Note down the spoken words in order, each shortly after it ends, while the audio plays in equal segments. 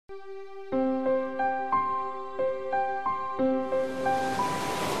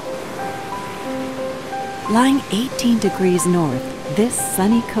Lying 18 degrees north, this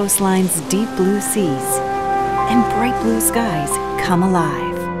sunny coastline's deep blue seas and bright blue skies come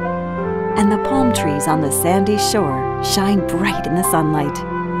alive. And the palm trees on the sandy shore shine bright in the sunlight.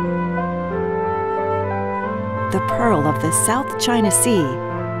 The pearl of the South China Sea,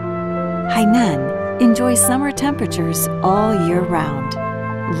 Hainan enjoys summer temperatures all year round.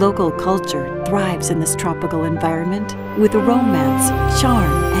 Local culture thrives in this tropical environment with romance,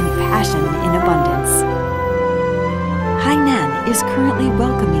 charm, and passion in abundance. Hainan is currently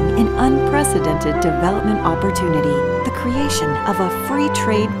welcoming an unprecedented development opportunity, the creation of a free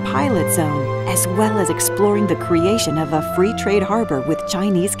trade pilot zone, as well as exploring the creation of a free trade harbor with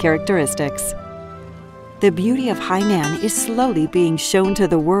Chinese characteristics. The beauty of Hainan is slowly being shown to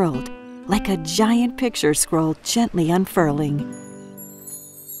the world, like a giant picture scroll gently unfurling.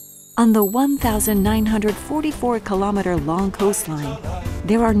 On the 1,944-kilometer-long coastline,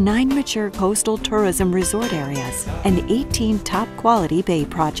 there are 9 mature coastal tourism resort areas and 18 top-quality bay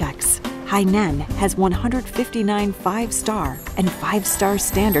projects. Hainan has 159 5-star and 5-star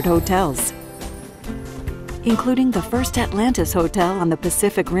standard hotels, including the First Atlantis Hotel on the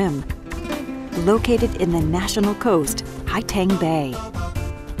Pacific Rim, located in the National Coast, Haitang Bay.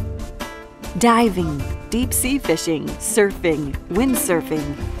 Diving, deep-sea fishing, surfing,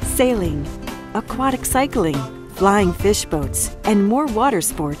 windsurfing, sailing, aquatic cycling, flying fish boats, and more water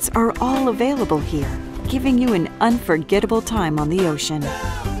sports are all available here, giving you an unforgettable time on the ocean.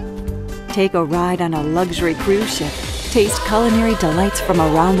 Take a ride on a luxury cruise ship, taste culinary delights from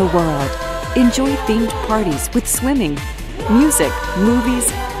around the world, enjoy themed parties with swimming, music,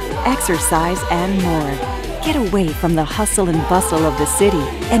 movies, exercise, and more. Get away from the hustle and bustle of the city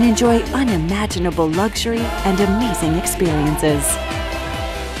and enjoy unimaginable luxury and amazing experiences.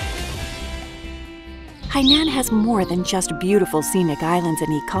 Hainan has more than just beautiful scenic islands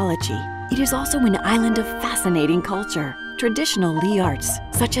and ecology. It is also an island of fascinating culture, traditional Li arts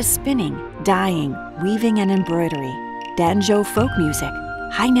such as spinning, dyeing, weaving, and embroidery, Danzhou folk music,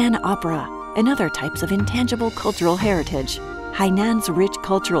 Hainan opera, and other types of intangible cultural heritage. Hainan's rich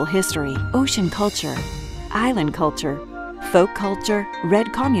cultural history, ocean culture, island culture, folk culture,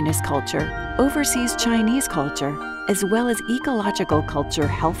 red communist culture, overseas Chinese culture, as well as ecological culture,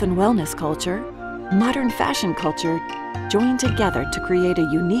 health and wellness culture, modern fashion culture join together to create a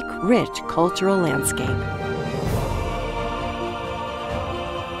unique, rich cultural landscape.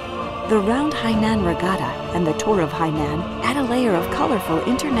 The Round Hainan Regatta and the Tour of Hainan add a layer of colorful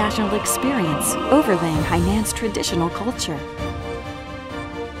international experience, overlaying Hainan's traditional culture.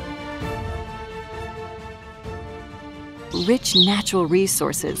 Rich natural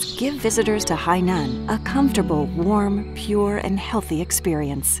resources give visitors to Hainan a comfortable, warm, pure, and healthy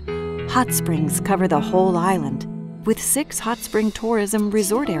experience. Hot springs cover the whole island, with 6 hot spring tourism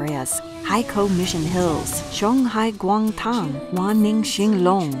resort areas: Haikou Mission Hills, Zhonghai Guangtang, Wanning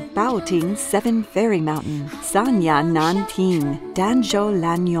Xinglong, Baoting 7 Fairy Mountain, Sanya Nanting, Danzhou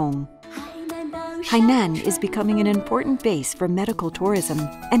Lanyong. Hainan is becoming an important base for medical tourism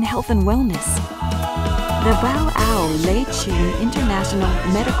and health and wellness. The Qiong International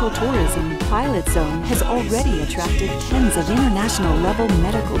Medical Tourism Pilot Zone has already attracted tens of international-level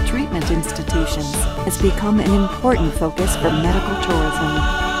medical treatment institutions. It's become an important focus for medical tourism.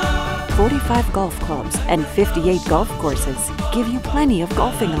 45 golf clubs and 58 golf courses give you plenty of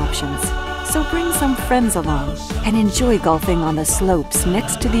golfing options. So bring some friends along and enjoy golfing on the slopes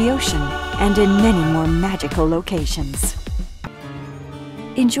next to the ocean and in many more magical locations.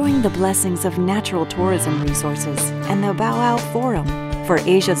 Enjoying the blessings of natural tourism resources and the Bao Forum for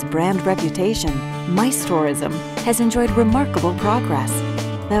Asia's brand reputation, MICE tourism has enjoyed remarkable progress.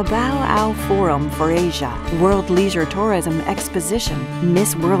 The Bao Forum for Asia, World Leisure Tourism Exposition,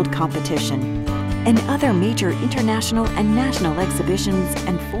 Miss World Competition, and other major international and national exhibitions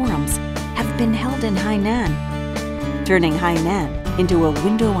and forums have been held in Hainan, turning Hainan into a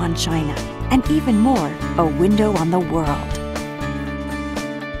window on China, and even more, a window on the world.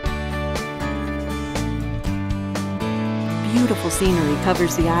 Beautiful scenery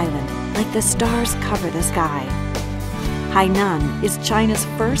covers the island, like the stars cover the sky. Hainan is China's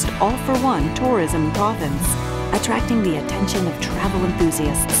first all-for-one tourism province, attracting the attention of travel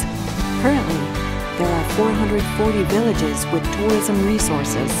enthusiasts. Currently, there are 440 villages with tourism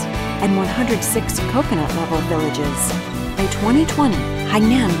resources and 106 coconut-level villages. By 2020,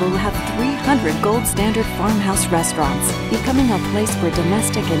 Hainan will have 300 gold standard farmhouse restaurants, becoming a place where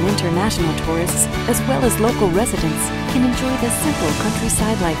domestic and international tourists, as well as local residents, can enjoy the simple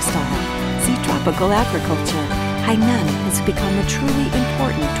countryside lifestyle. See tropical agriculture. Hainan has become a truly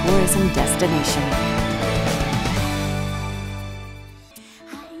important tourism destination.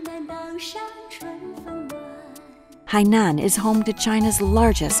 Hainan is home to China's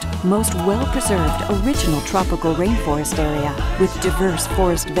largest, most well-preserved original tropical rainforest area with diverse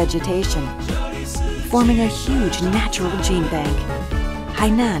forest vegetation, forming a huge natural gene bank.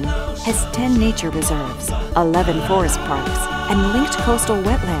 Hainan has 10 nature reserves, 11 forest parks, and linked coastal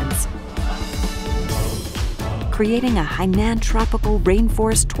wetlands, creating a Hainan tropical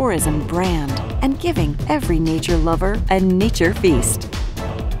rainforest tourism brand and giving every nature lover a nature feast.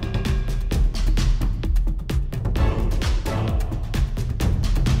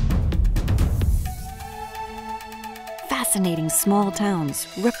 Fascinating small towns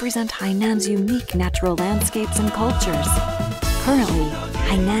represent Hainan's unique natural landscapes and cultures. Currently,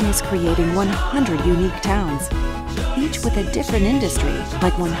 Hainan is creating 100 unique towns, each with a different industry,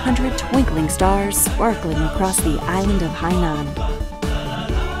 like 100 twinkling stars sparkling across the island of Hainan.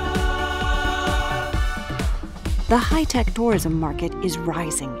 The high-tech tourism market is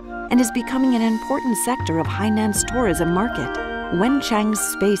rising and is becoming an important sector of Hainan's tourism market. Wenchang's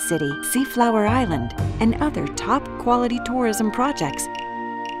Space City, Seaflower Island, and other top-quality tourism projects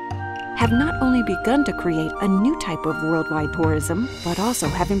have not only begun to create a new type of worldwide tourism, but also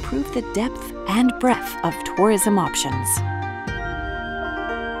have improved the depth and breadth of tourism options.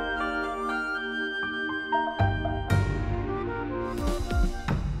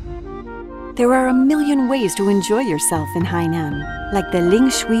 There are a million ways to enjoy yourself in Hainan, like the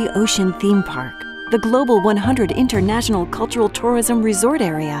Lingshui Ocean Theme Park, the Global 100 International Cultural Tourism Resort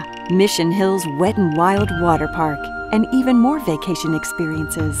Area, Mission Hills Wet and Wild Water Park, and even more vacation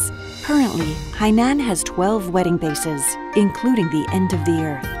experiences. Currently, Hainan has 12 wedding bases, including the End of the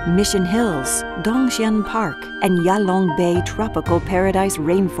Earth, Mission Hills, Dongxian Park, and Yalong Bay Tropical Paradise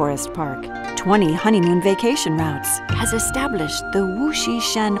Rainforest Park. 20 honeymoon vacation routes, has established the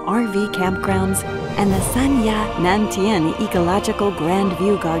Wushishan RV campgrounds and the Sanya Nantian Ecological Grand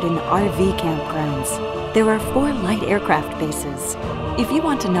View Garden RV campgrounds. There are 4 light aircraft bases. If you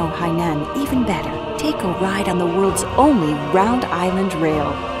want to know Hainan even better, take a ride on the world's only round island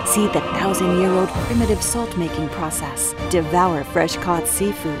rail. See the 1,000-year-old primitive salt-making process, devour fresh-caught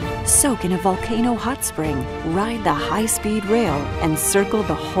seafood, soak in a volcano hot spring, ride the high-speed rail, and circle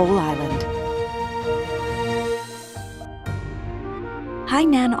the whole island.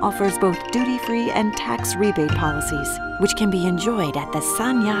 Hainan offers both duty-free and tax rebate policies, which can be enjoyed at the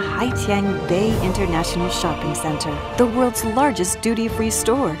Sanya Haitian Bay International Shopping Center, the world's largest duty-free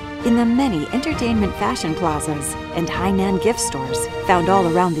store, in the many entertainment fashion plazas and Hainan gift stores found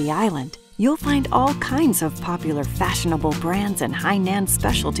all around the island. You'll find all kinds of popular fashionable brands and Hainan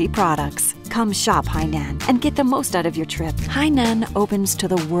specialty products. Come shop Hainan and get the most out of your trip. Hainan opens to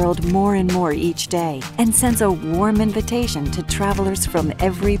the world more and more each day and sends a warm invitation to travelers from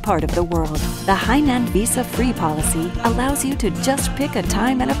every part of the world. The Hainan visa-free policy allows you to just pick a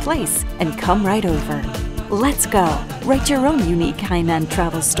time and a place and come right over. Let's go! Write your own unique Hainan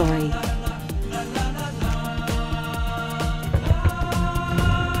travel story.